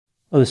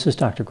Hello, this is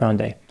Dr.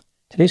 Grande.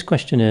 Today's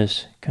question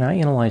is, can I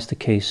analyze the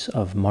case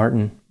of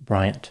Martin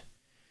Bryant?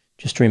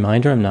 Just a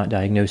reminder, I'm not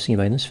diagnosing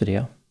anybody in this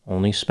video,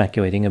 only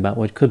speculating about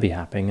what could be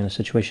happening in a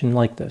situation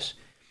like this.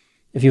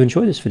 If you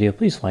enjoyed this video,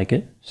 please like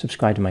it,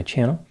 subscribe to my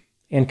channel,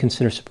 and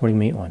consider supporting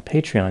me on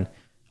Patreon.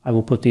 I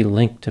will put the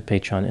link to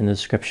Patreon in the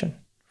description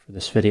for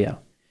this video.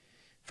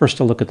 First,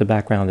 a look at the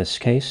background of this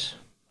case.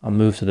 I'll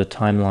move to the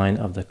timeline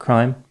of the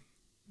crime,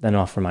 then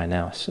offer my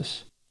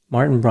analysis.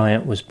 Martin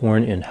Bryant was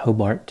born in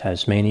Hobart,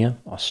 Tasmania,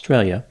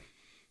 Australia,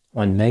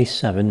 on May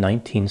 7,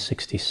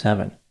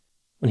 1967.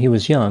 When he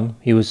was young,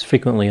 he was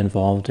frequently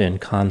involved in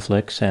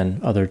conflicts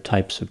and other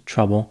types of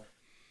trouble.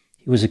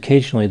 He was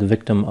occasionally the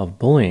victim of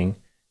bullying,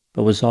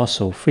 but was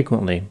also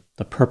frequently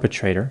the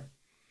perpetrator.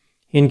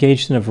 He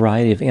engaged in a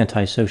variety of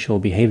antisocial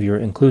behavior,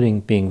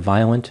 including being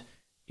violent,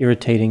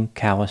 irritating,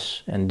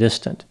 callous, and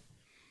distant.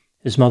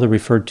 His mother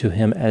referred to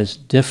him as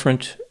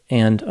different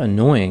and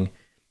annoying,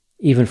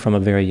 even from a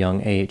very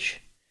young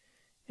age.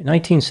 In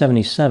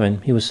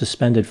 1977, he was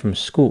suspended from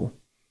school.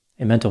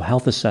 A mental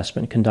health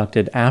assessment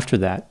conducted after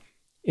that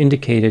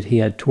indicated he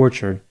had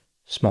tortured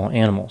small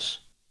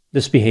animals.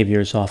 This behavior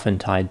is often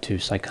tied to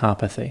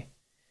psychopathy.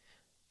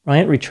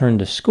 Bryant returned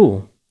to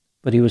school,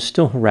 but he was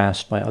still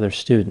harassed by other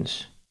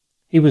students.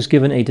 He was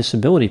given a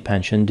disability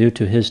pension due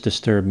to his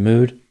disturbed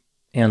mood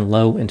and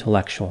low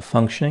intellectual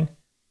functioning.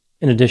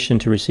 In addition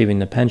to receiving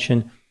the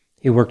pension,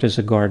 he worked as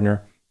a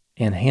gardener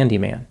and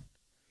handyman.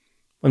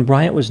 When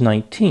Bryant was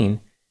 19,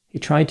 he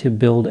tried to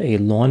build a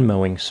lawn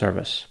mowing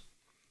service.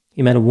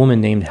 He met a woman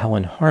named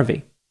Helen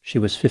Harvey. She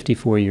was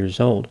 54 years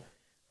old,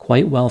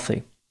 quite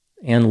wealthy,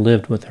 and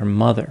lived with her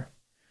mother.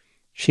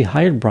 She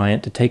hired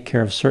Bryant to take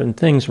care of certain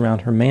things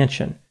around her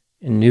mansion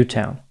in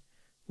Newtown,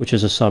 which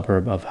is a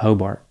suburb of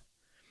Hobart.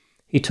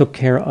 He took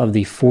care of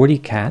the 40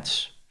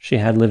 cats she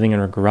had living in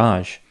her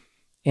garage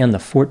and the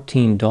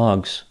 14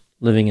 dogs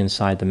living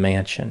inside the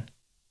mansion.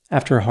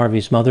 After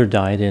Harvey's mother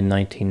died in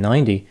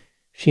 1990,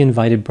 she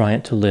invited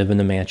Bryant to live in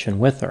the mansion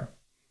with her.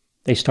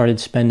 They started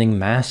spending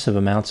massive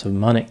amounts of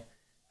money.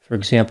 For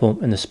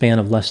example, in the span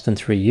of less than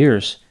 3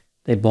 years,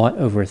 they bought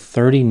over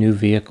 30 new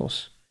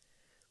vehicles.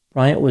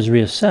 Bryant was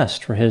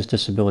reassessed for his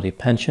disability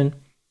pension.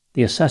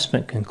 The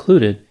assessment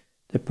concluded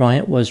that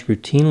Bryant was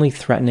routinely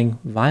threatening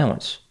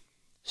violence,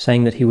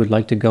 saying that he would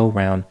like to go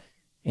around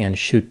and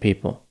shoot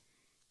people.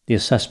 The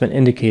assessment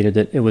indicated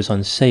that it was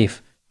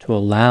unsafe to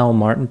allow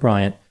Martin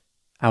Bryant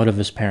out of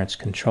his parents'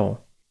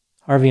 control.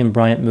 Harvey and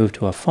Bryant moved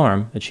to a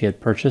farm that she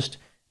had purchased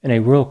in a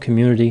rural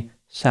community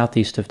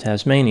southeast of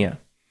Tasmania.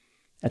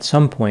 At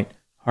some point,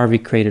 Harvey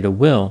created a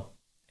will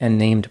and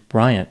named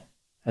Bryant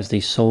as the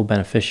sole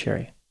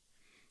beneficiary.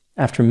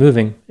 After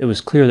moving, it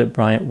was clear that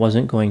Bryant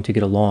wasn't going to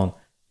get along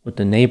with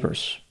the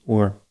neighbors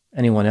or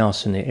anyone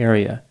else in the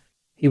area.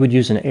 He would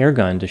use an air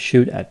gun to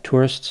shoot at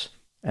tourists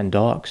and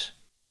dogs.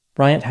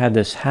 Bryant had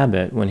this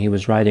habit when he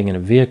was riding in a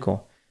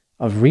vehicle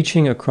of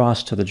reaching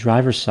across to the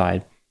driver's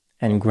side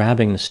and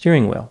grabbing the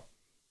steering wheel.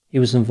 He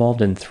was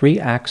involved in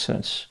 3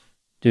 accidents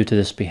due to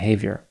this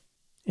behavior.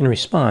 In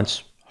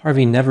response,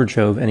 Harvey never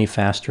drove any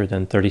faster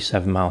than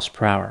 37 miles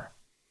per hour.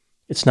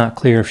 It's not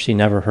clear if she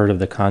never heard of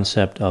the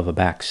concept of a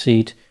back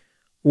seat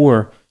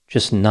or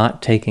just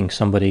not taking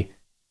somebody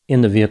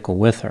in the vehicle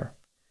with her.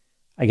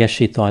 I guess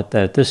she thought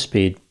that at this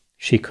speed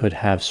she could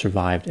have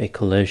survived a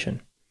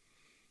collision.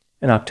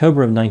 In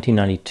October of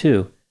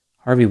 1992,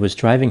 Harvey was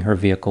driving her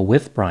vehicle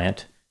with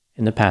Bryant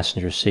in the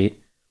passenger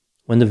seat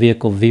when the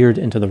vehicle veered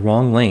into the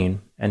wrong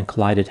lane and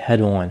collided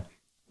head-on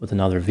with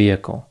another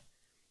vehicle.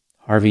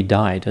 Harvey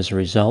died as a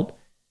result.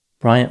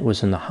 Bryant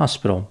was in the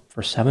hospital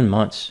for 7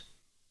 months.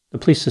 The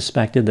police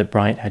suspected that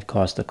Bryant had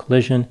caused the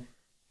collision,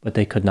 but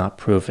they could not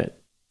prove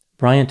it.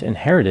 Bryant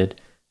inherited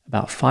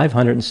about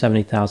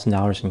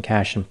 $570,000 in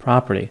cash and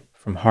property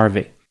from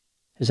Harvey.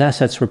 His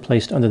assets were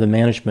placed under the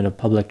management of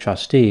public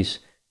trustees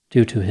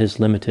due to his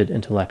limited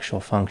intellectual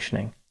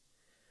functioning.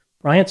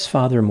 Bryant's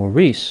father,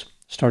 Maurice,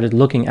 started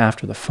looking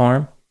after the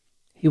farm.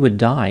 He would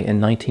die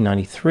in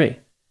 1993.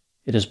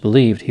 It is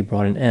believed he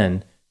brought an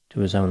end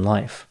to his own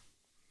life.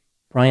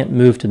 Bryant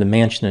moved to the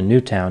mansion in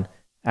Newtown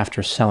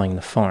after selling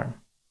the farm.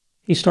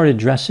 He started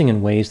dressing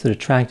in ways that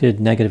attracted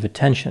negative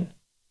attention.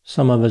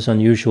 Some of his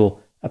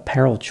unusual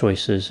apparel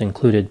choices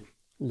included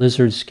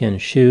lizard skin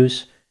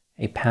shoes,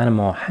 a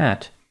Panama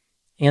hat,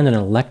 and an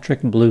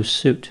electric blue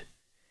suit.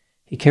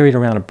 He carried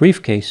around a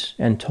briefcase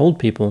and told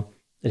people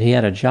that he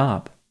had a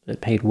job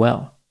that paid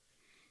well.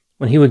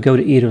 When he would go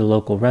to eat at a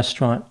local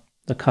restaurant,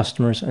 the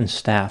customers and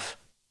staff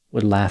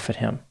would laugh at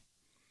him.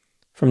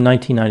 From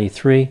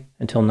 1993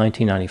 until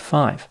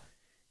 1995,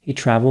 he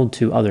traveled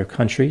to other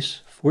countries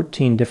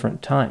 14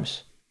 different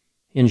times.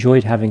 He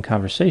enjoyed having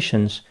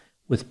conversations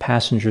with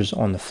passengers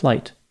on the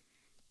flight,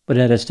 but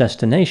at his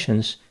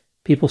destinations,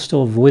 people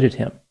still avoided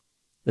him,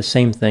 the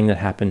same thing that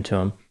happened to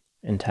him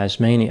in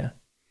Tasmania.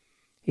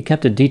 He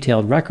kept a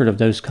detailed record of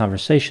those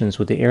conversations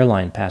with the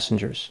airline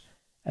passengers,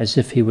 as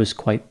if he was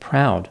quite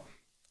proud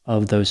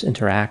of those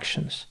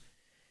interactions.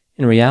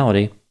 In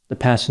reality, the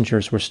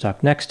passengers were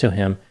stuck next to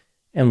him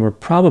and were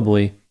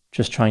probably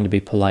just trying to be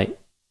polite.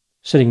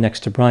 Sitting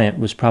next to Bryant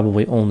was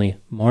probably only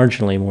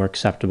marginally more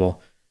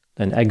acceptable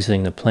than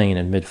exiting the plane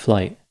in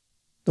mid-flight.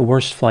 The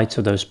worst flights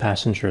of those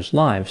passengers'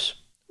 lives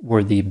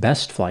were the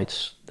best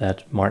flights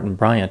that Martin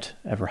Bryant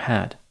ever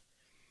had.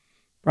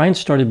 Bryant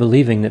started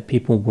believing that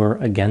people were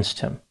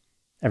against him.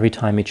 Every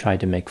time he tried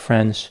to make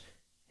friends,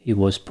 he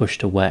was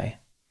pushed away.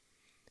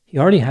 He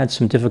already had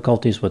some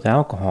difficulties with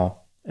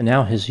alcohol, and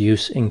now his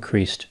use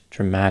increased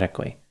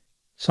dramatically.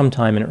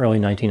 Sometime in early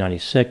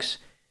 1996,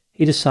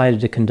 he decided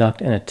to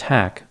conduct an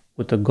attack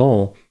with the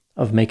goal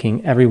of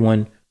making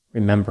everyone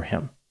remember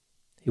him.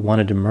 He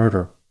wanted to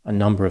murder a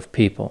number of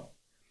people.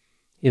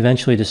 He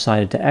eventually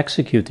decided to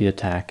execute the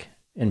attack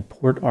in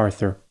Port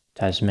Arthur,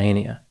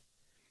 Tasmania.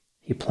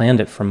 He planned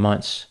it for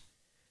months.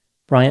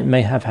 Bryant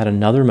may have had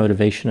another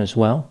motivation as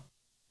well,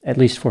 at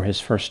least for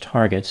his first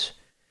targets.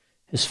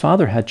 His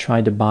father had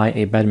tried to buy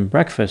a bed and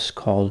breakfast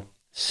called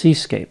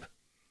Seascape,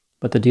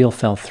 but the deal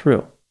fell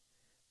through.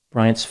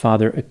 Bryant's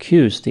father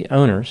accused the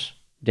owners,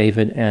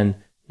 David and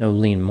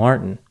Nolene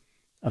Martin,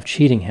 of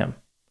cheating him.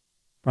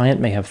 Bryant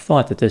may have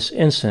thought that this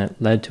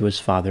incident led to his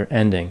father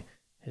ending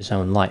his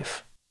own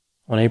life.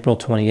 On April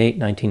 28,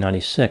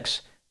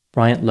 1996,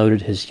 Bryant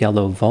loaded his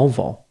yellow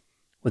Volvo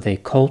with a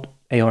Colt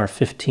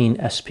AR-15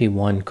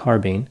 SP1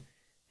 carbine,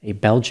 a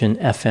Belgian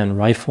FN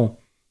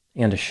rifle,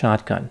 and a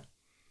shotgun.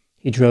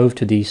 He drove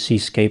to the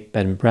Seascape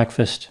bed and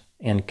breakfast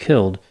and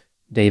killed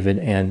David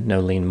and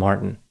Nolene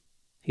Martin.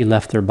 He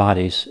left their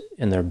bodies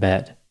in their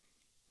bed.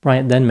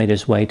 Bryant then made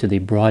his way to the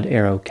Broad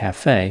Arrow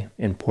Cafe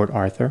in Port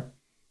Arthur.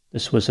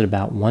 This was at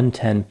about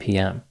 1:10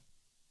 p.m.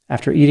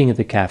 After eating at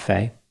the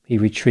cafe, he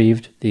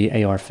retrieved the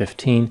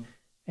AR-15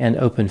 and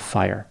opened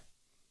fire.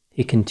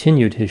 He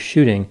continued his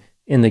shooting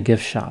in the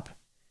gift shop.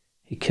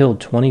 He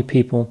killed 20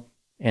 people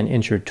and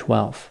injured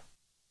 12.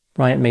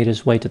 Bryant made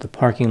his way to the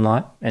parking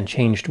lot and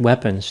changed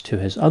weapons to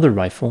his other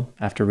rifle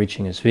after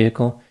reaching his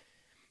vehicle.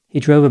 He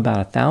drove about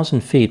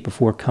 1,000 feet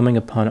before coming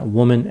upon a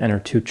woman and her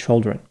 2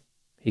 children.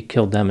 He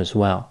killed them as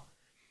well.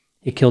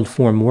 He killed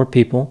 4 more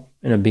people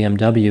in a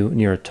BMW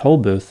near a toll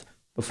booth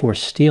before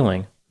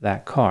stealing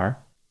that car.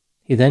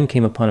 He then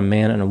came upon a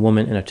man and a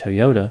woman in a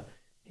Toyota.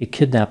 He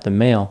kidnapped the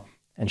male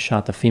and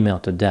shot the female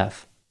to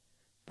death.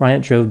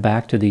 Bryant drove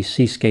back to the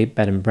Seascape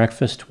bed and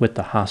breakfast with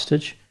the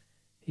hostage.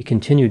 He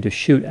continued to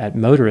shoot at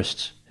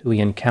motorists who he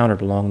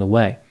encountered along the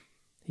way.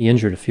 He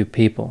injured a few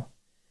people.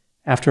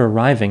 After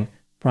arriving,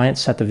 Bryant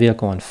set the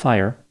vehicle on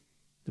fire.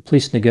 The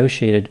police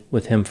negotiated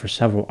with him for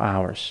several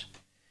hours.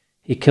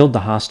 He killed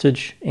the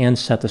hostage and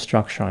set the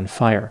structure on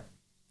fire.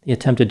 He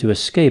attempted to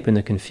escape in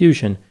the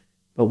confusion,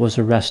 but was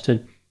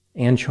arrested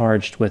and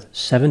charged with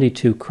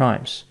 72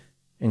 crimes,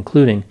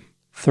 including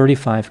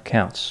 35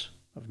 counts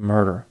of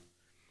murder.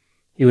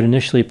 He would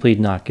initially plead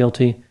not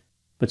guilty,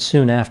 but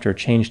soon after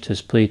changed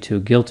his plea to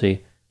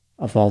guilty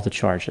of all the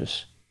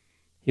charges.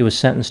 He was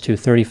sentenced to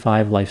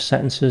 35 life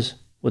sentences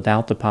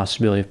without the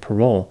possibility of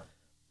parole,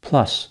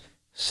 plus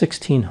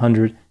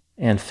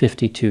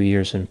 1,652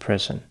 years in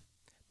prison.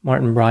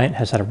 Martin Bryant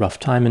has had a rough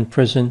time in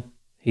prison.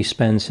 He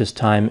spends his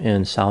time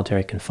in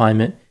solitary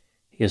confinement.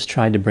 He has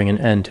tried to bring an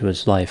end to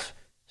his life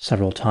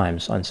several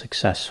times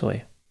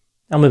unsuccessfully.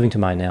 Now moving to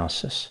my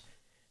analysis.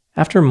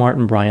 After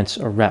Martin Bryant's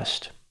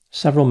arrest,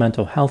 several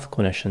mental health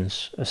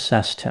clinicians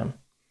assessed him.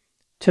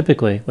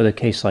 Typically, with a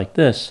case like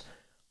this,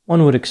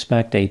 one would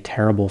expect a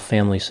terrible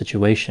family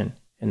situation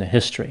in the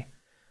history,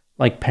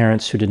 like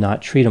parents who did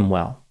not treat him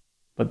well.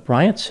 But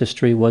Bryant's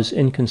history was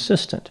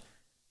inconsistent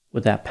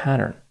with that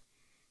pattern.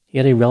 He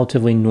had a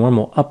relatively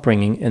normal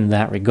upbringing in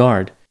that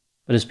regard,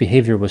 but his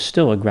behavior was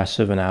still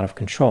aggressive and out of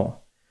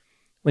control.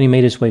 When he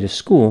made his way to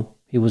school,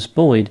 he was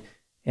bullied,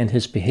 and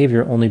his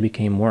behavior only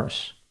became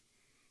worse.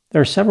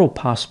 There are several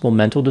possible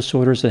mental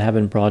disorders that have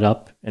been brought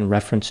up in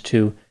reference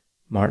to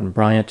Martin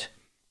Bryant,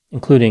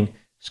 including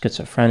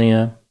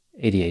schizophrenia,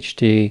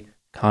 ADHD,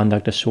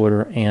 conduct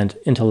disorder, and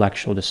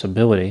intellectual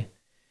disability.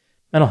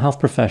 Mental health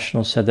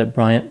professionals said that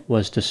Bryant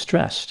was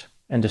distressed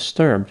and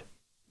disturbed,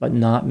 but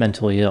not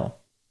mentally ill,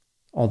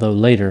 although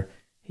later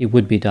he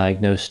would be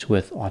diagnosed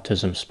with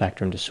autism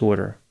spectrum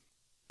disorder.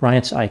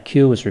 Bryant's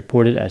IQ was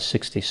reported as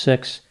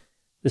 66.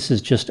 This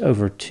is just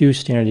over 2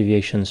 standard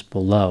deviations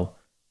below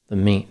the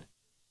mean,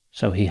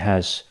 so he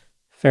has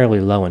fairly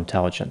low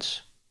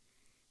intelligence.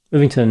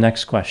 Moving to the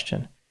next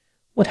question.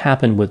 What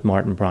happened with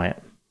Martin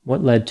Bryant?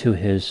 What led to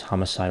his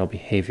homicidal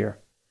behavior?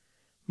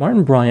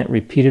 Martin Bryant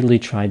repeatedly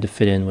tried to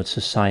fit in with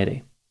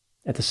society.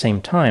 At the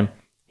same time,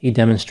 he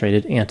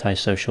demonstrated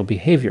antisocial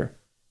behavior,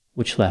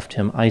 which left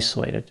him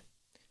isolated.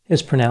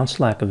 His pronounced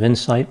lack of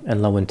insight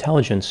and low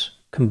intelligence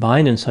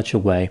combined in such a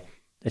way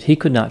that he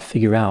could not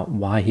figure out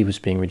why he was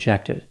being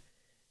rejected.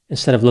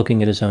 Instead of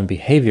looking at his own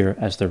behavior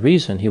as the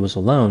reason he was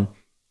alone,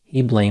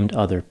 he blamed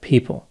other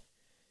people.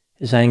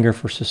 His anger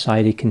for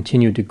society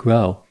continued to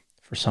grow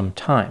for some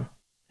time.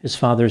 His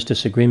father's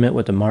disagreement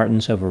with the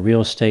Martins over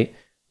real estate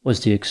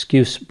was the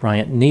excuse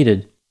Bryant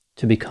needed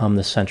to become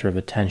the center of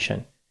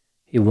attention.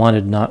 He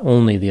wanted not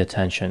only the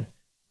attention,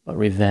 but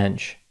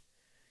revenge.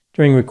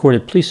 During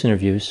recorded police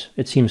interviews,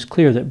 it seems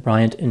clear that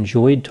Bryant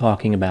enjoyed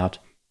talking about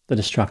the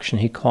destruction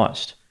he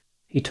caused.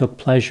 he took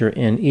pleasure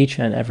in each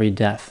and every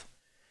death.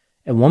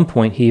 At one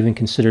point, he even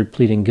considered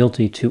pleading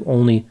guilty to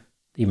only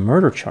the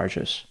murder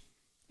charges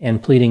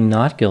and pleading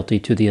not guilty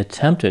to the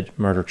attempted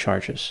murder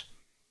charges.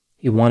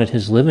 He wanted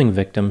his living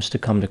victims to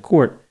come to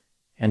court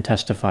and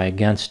testify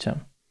against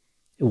him.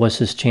 It was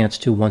his chance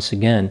to once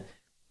again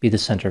be the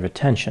center of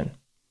attention.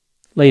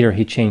 Later,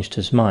 he changed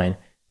his mind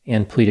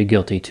and pleaded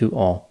guilty to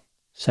all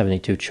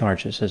 72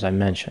 charges, as I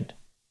mentioned.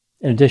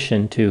 In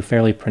addition to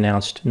fairly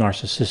pronounced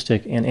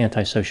narcissistic and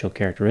antisocial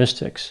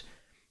characteristics,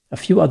 a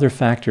few other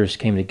factors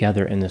came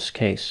together in this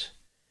case.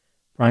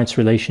 Bryant's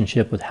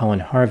relationship with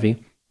Helen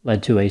Harvey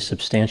led to a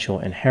substantial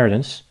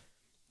inheritance.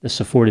 This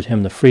afforded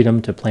him the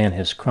freedom to plan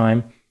his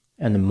crime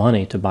and the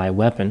money to buy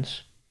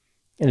weapons.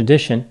 In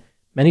addition,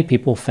 many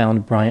people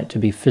found Bryant to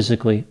be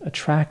physically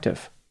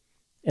attractive,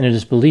 and it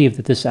is believed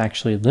that this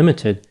actually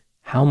limited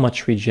how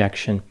much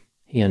rejection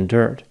he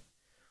endured.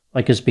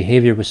 Like his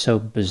behavior was so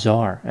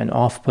bizarre and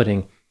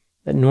off-putting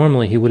that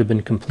normally he would have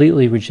been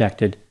completely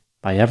rejected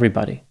by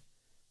everybody.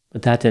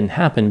 But that didn't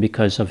happen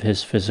because of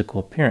his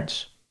physical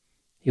appearance.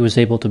 He was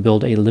able to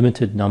build a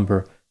limited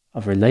number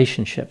of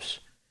relationships.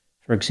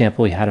 For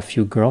example, he had a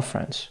few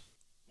girlfriends.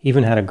 He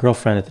even had a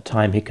girlfriend at the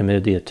time he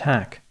committed the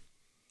attack.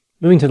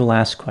 Moving to the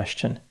last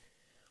question,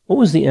 what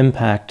was the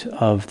impact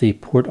of the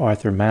Port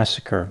Arthur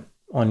massacre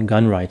on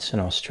gun rights in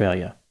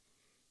Australia?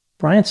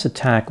 Bryant's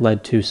attack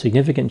led to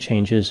significant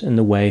changes in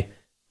the way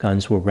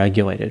guns were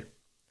regulated.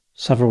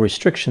 Several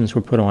restrictions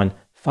were put on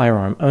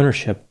firearm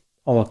ownership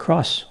all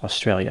across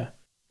Australia,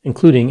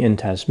 including in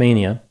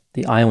Tasmania,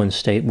 the island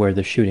state where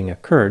the shooting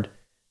occurred,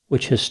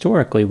 which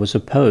historically was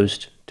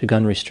opposed to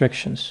gun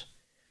restrictions.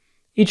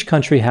 Each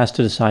country has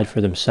to decide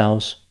for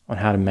themselves on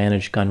how to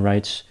manage gun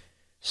rights.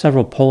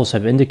 Several polls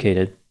have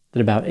indicated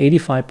that about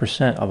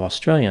 85% of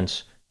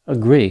Australians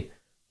agree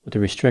with the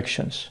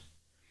restrictions.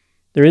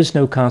 There is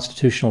no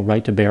constitutional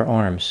right to bear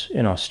arms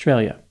in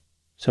Australia,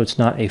 so it's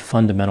not a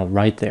fundamental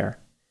right there.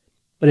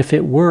 But if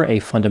it were a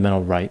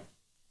fundamental right,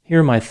 here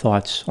are my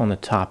thoughts on the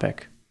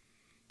topic.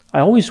 I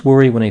always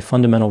worry when a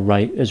fundamental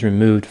right is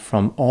removed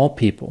from all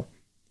people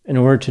in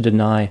order to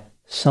deny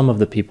some of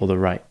the people the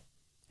right.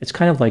 It's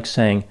kind of like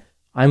saying,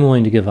 I'm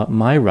willing to give up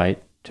my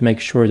right to make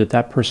sure that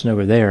that person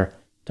over there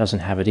doesn't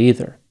have it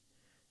either.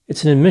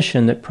 It's an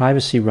admission that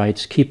privacy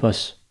rights keep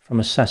us from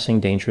assessing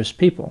dangerous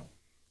people.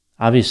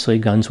 Obviously,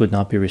 guns would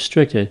not be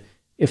restricted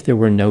if there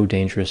were no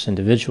dangerous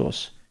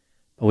individuals,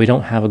 but we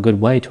don't have a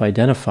good way to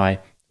identify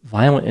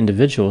violent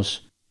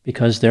individuals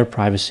because their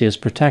privacy is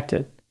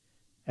protected.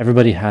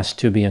 Everybody has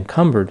to be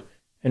encumbered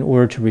in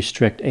order to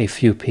restrict a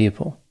few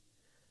people.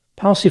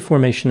 Policy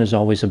formation is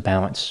always a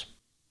balance.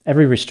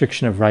 Every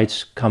restriction of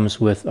rights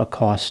comes with a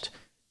cost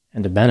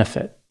and a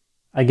benefit.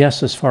 I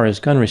guess as far as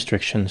gun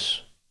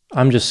restrictions,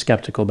 I'm just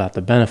skeptical about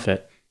the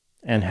benefit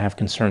and have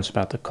concerns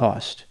about the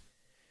cost.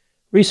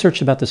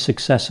 Research about the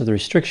success of the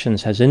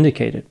restrictions has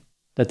indicated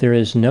that there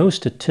is no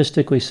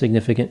statistically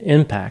significant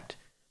impact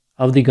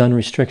of the gun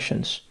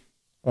restrictions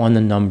on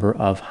the number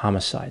of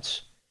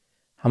homicides.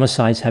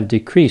 Homicides have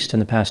decreased in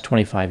the past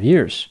 25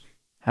 years.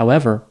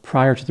 However,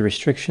 prior to the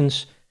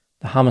restrictions,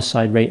 the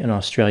homicide rate in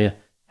Australia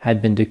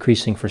had been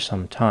decreasing for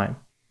some time.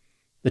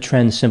 The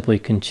trend simply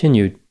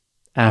continued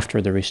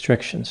after the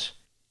restrictions.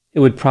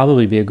 It would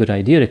probably be a good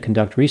idea to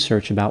conduct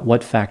research about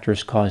what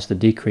factors caused the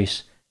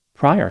decrease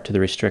prior to the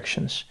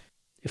restrictions.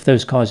 If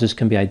those causes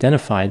can be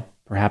identified,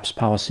 perhaps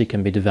policy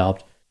can be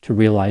developed to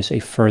realize a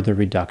further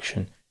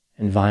reduction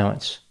in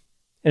violence.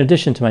 In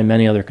addition to my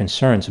many other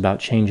concerns about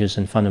changes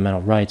in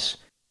fundamental rights,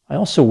 I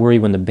also worry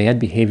when the bad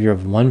behavior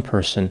of one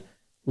person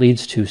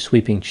leads to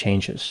sweeping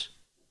changes.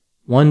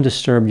 One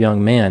disturbed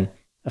young man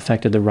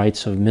affected the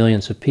rights of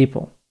millions of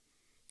people.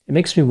 It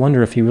makes me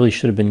wonder if he really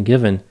should have been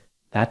given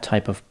that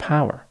type of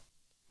power.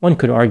 One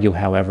could argue,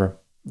 however,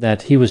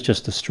 that he was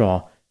just the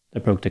straw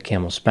that broke the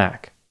camel's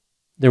back.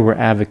 There were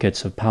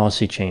advocates of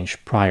policy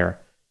change prior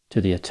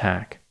to the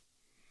attack.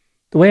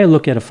 The way I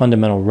look at a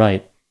fundamental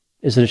right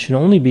is that it should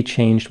only be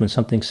changed when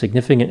something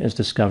significant is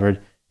discovered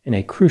in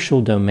a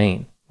crucial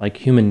domain, like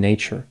human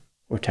nature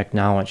or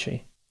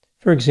technology.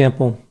 For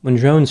example, when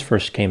drones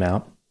first came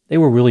out, they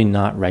were really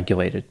not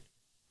regulated.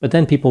 But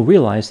then people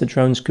realized that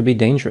drones could be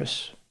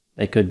dangerous.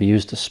 They could be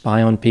used to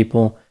spy on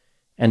people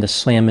and to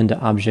slam into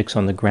objects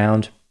on the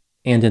ground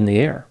and in the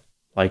air,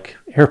 like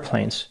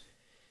airplanes.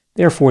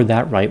 Therefore,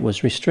 that right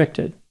was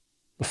restricted.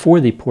 Before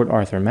the Port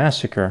Arthur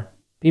massacre,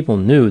 people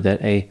knew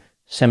that a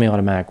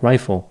semi-automatic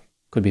rifle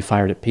could be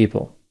fired at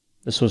people.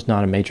 This was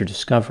not a major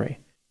discovery.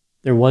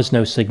 There was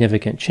no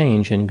significant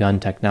change in gun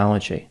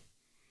technology.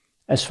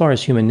 As far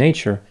as human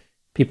nature,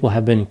 people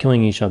have been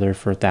killing each other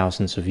for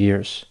thousands of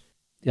years.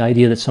 The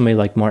idea that somebody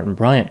like Martin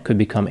Bryant could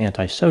become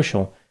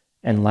antisocial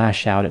and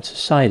lash out at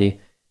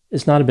society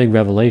is not a big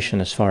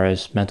revelation as far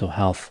as mental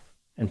health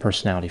and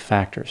personality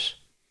factors.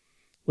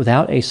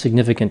 Without a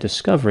significant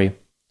discovery,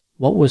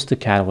 what was the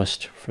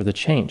catalyst for the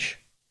change?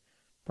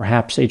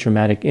 Perhaps a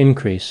dramatic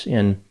increase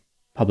in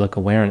public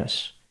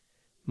awareness.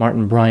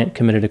 Martin Bryant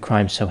committed a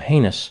crime so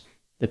heinous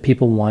that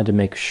people wanted to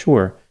make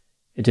sure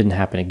it didn't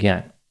happen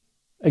again.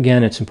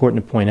 Again, it's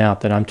important to point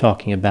out that I'm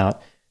talking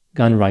about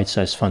gun rights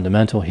as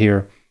fundamental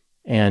here,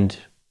 and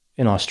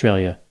in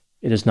Australia,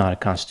 it is not a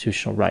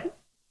constitutional right.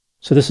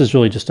 So this is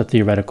really just a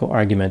theoretical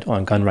argument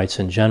on gun rights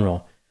in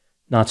general,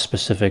 not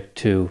specific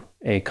to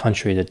a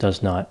country that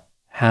does not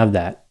have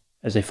that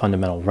as a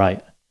fundamental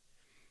right.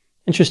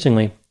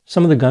 Interestingly,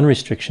 some of the gun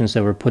restrictions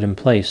that were put in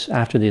place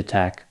after the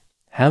attack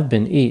have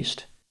been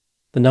eased.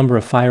 The number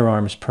of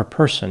firearms per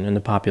person in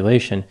the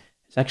population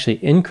has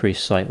actually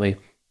increased slightly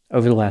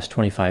over the last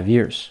 25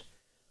 years,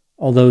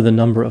 although the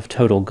number of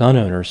total gun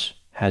owners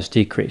has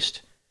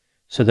decreased.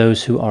 So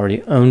those who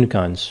already owned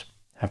guns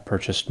have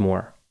purchased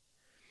more.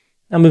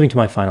 Now moving to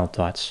my final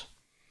thoughts.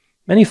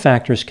 Many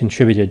factors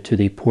contributed to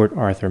the Port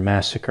Arthur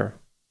massacre.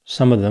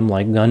 Some of them,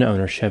 like gun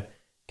ownership,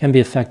 can be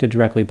affected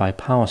directly by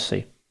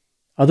policy.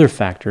 Other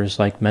factors,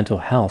 like mental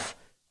health,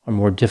 are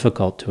more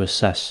difficult to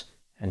assess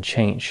and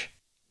change.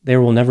 There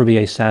will never be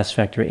a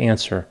satisfactory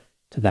answer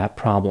to that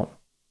problem.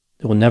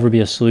 There will never be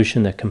a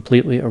solution that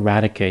completely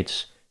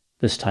eradicates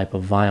this type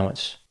of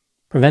violence.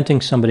 Preventing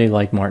somebody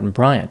like Martin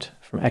Bryant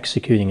from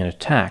executing an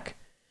attack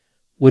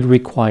would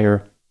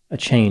require a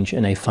change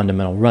in a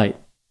fundamental right,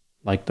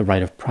 like the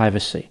right of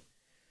privacy.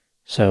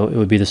 So it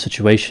would be the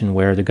situation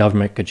where the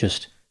government could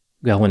just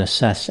go and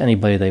assess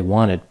anybody they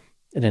wanted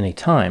at any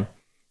time,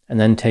 and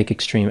then take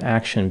extreme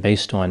action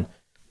based on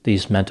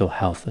these mental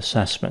health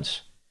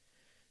assessments.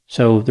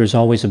 So there's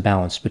always a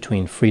balance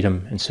between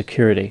freedom and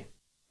security.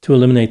 To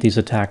eliminate these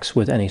attacks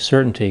with any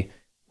certainty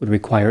would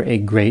require a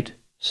great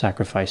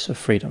sacrifice of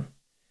freedom.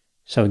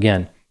 So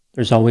again,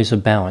 there's always a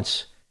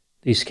balance.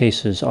 These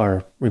cases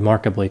are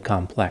remarkably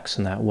complex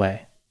in that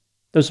way.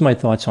 Those are my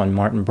thoughts on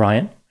Martin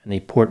Bryant and the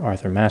Port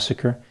Arthur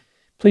massacre.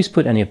 Please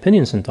put any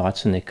opinions and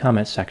thoughts in the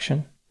comment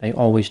section. They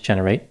always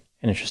generate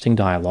an interesting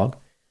dialogue.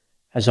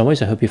 As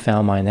always, I hope you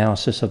found my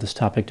analysis of this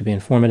topic to be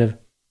informative.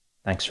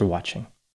 Thanks for watching.